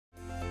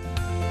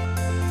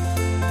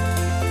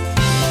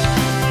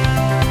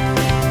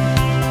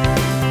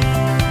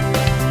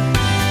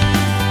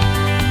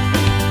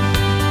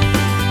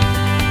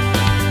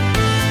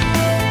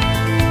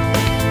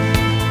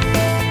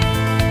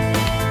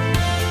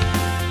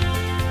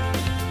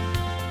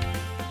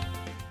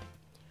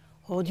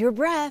Hold your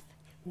breath,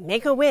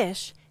 make a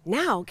wish,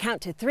 now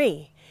count to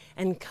 3,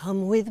 and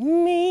come with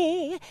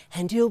me,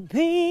 and you'll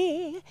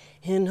be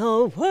in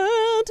a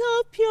world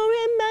of pure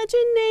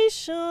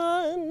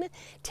imagination.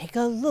 Take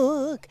a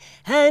look,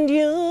 and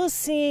you'll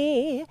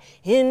see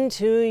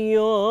into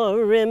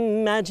your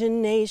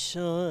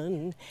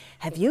imagination.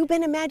 Have you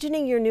been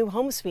imagining your new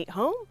home sweet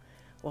home?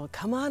 Well,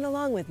 come on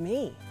along with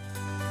me.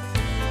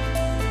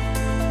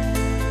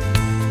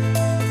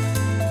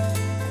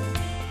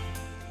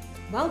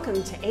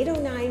 Welcome to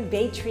 809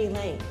 Baytree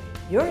Lane,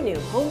 your new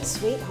home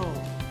sweet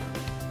home.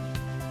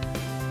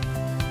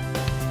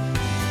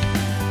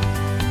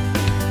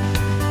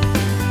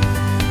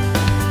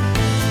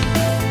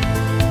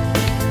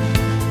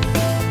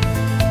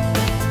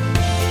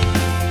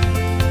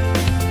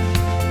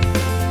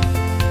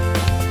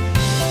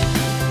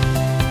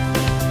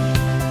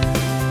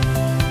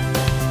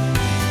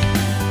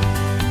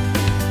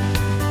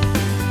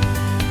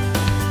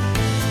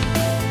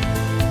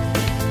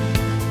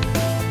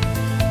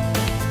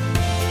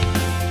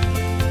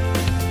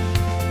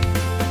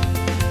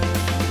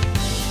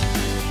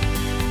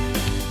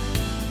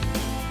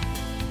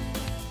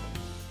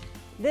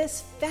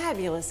 This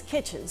fabulous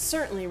kitchen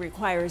certainly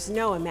requires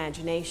no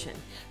imagination.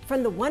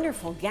 From the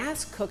wonderful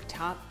gas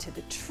cooktop to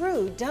the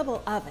true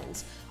double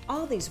ovens,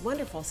 all these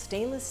wonderful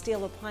stainless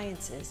steel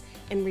appliances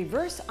and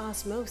reverse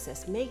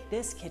osmosis make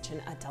this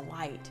kitchen a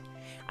delight.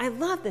 I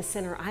love the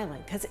center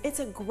island because it's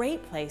a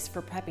great place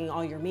for prepping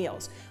all your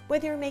meals,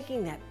 whether you're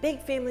making that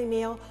big family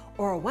meal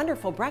or a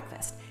wonderful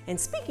breakfast. And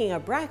speaking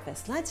of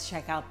breakfast, let's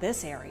check out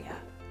this area.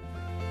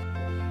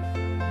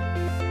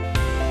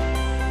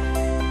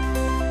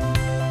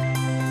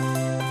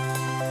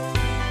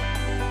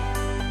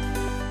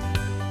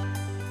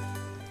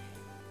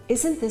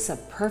 Isn't this a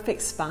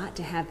perfect spot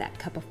to have that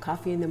cup of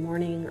coffee in the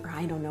morning, or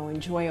I don't know,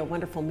 enjoy a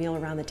wonderful meal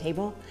around the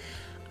table?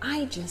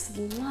 I just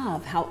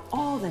love how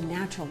all the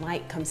natural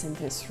light comes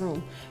into this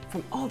room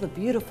from all the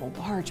beautiful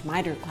large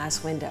miter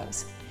glass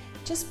windows.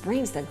 It just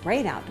brings the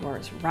great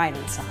outdoors right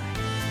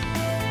inside.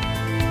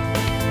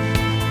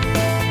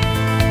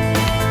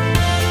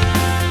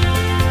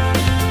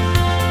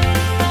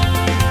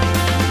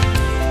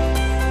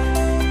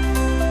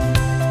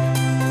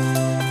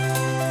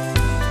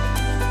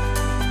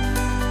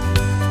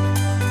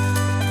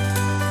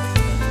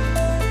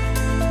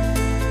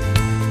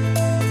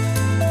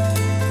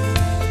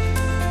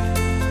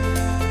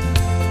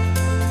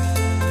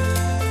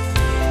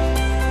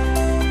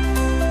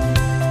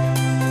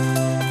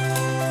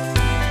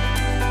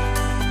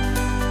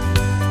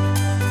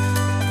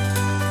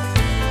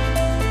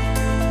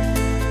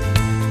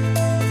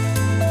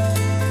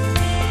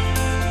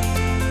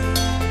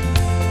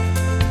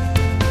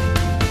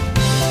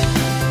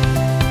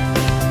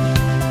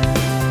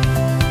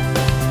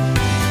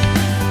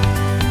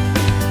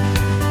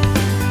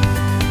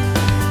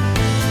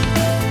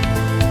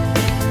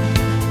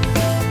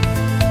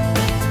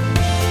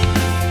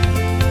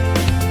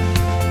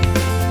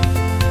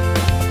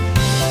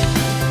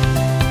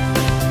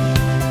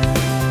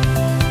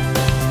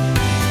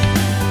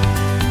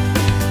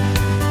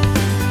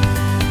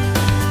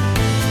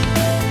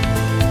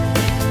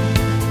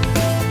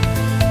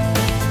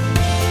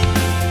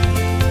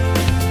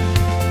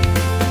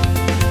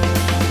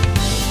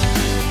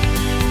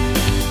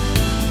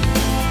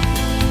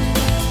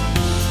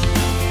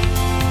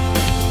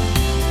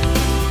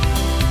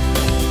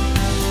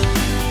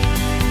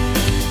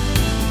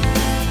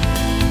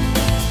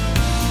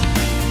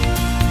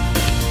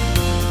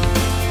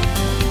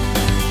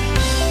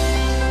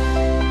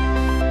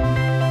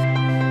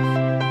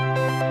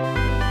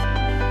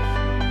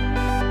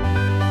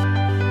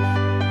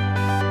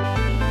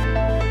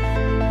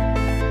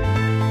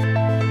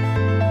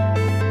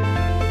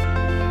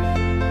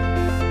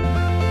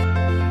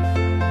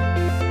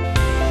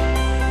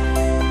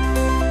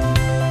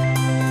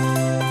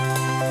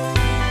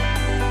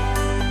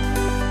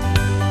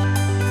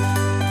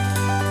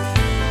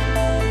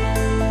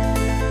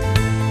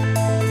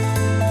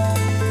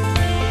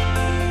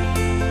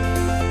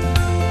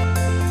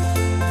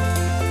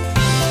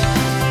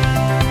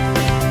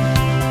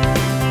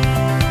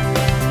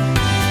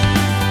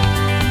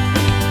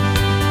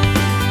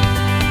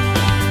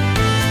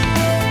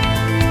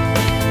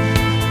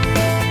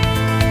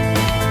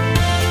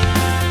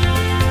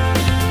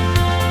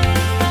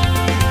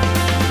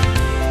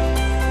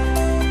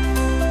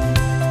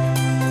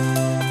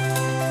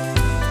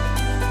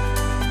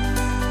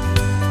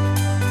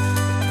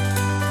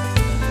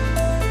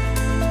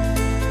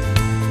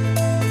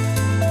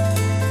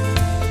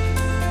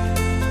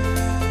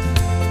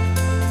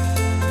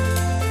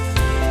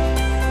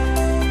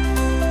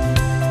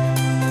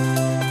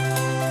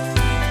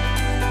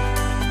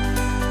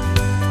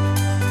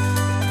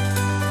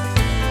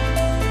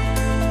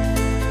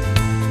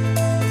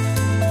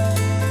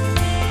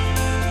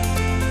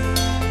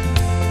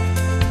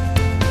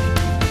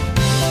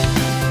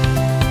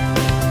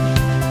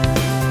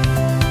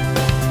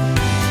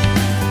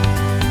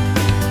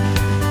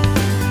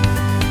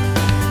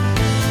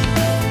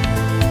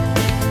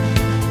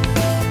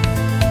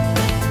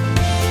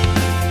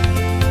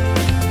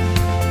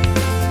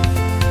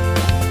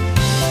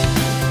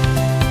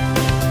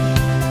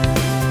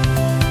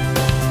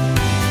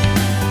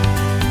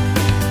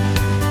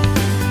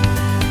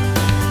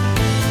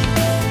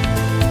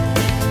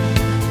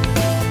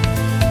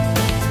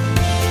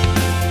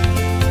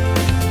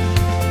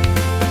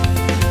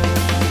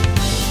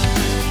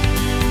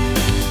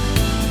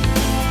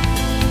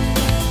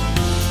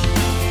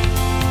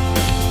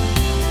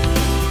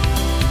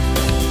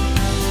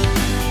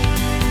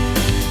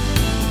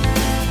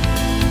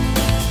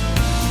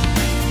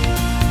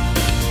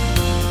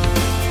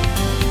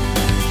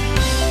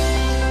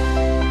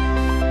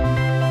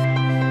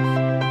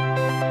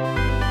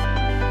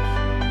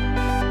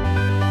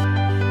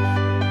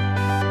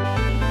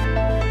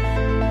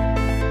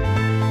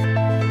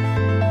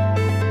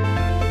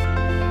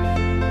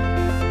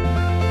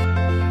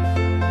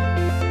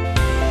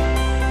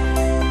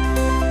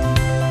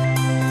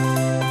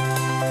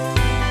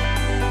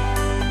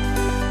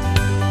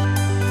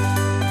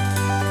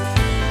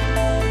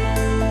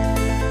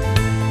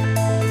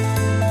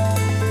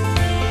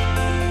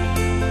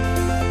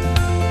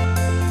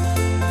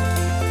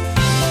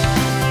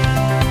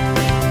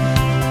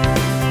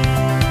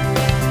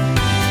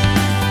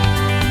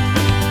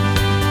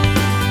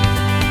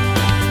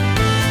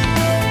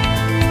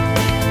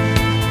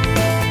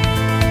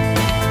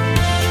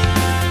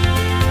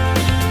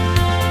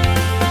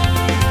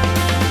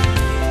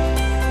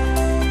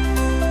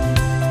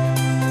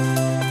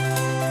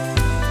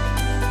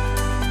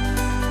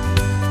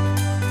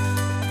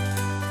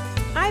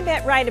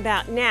 bet right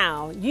about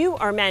now you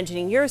are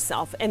imagining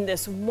yourself in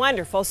this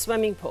wonderful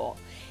swimming pool.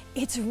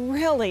 It's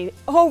really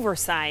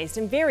oversized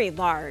and very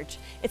large.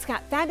 It's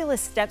got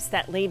fabulous steps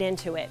that lead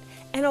into it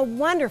and a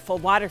wonderful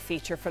water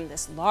feature from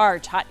this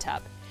large hot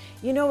tub.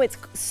 You know, it's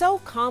so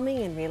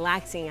calming and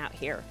relaxing out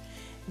here.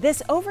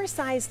 This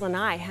oversized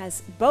lanai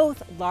has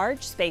both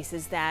large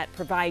spaces that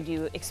provide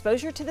you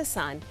exposure to the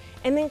sun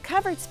and then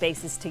covered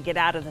spaces to get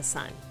out of the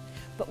sun.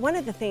 But one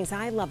of the things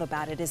I love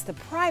about it is the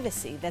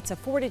privacy that's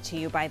afforded to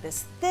you by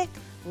this thick,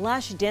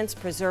 lush, dense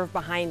preserve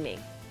behind me.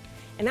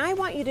 And I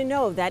want you to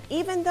know that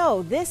even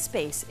though this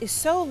space is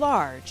so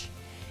large,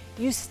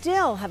 you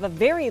still have a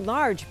very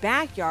large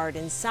backyard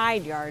and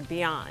side yard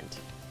beyond.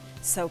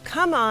 So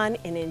come on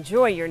and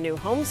enjoy your new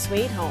home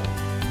sweet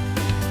home.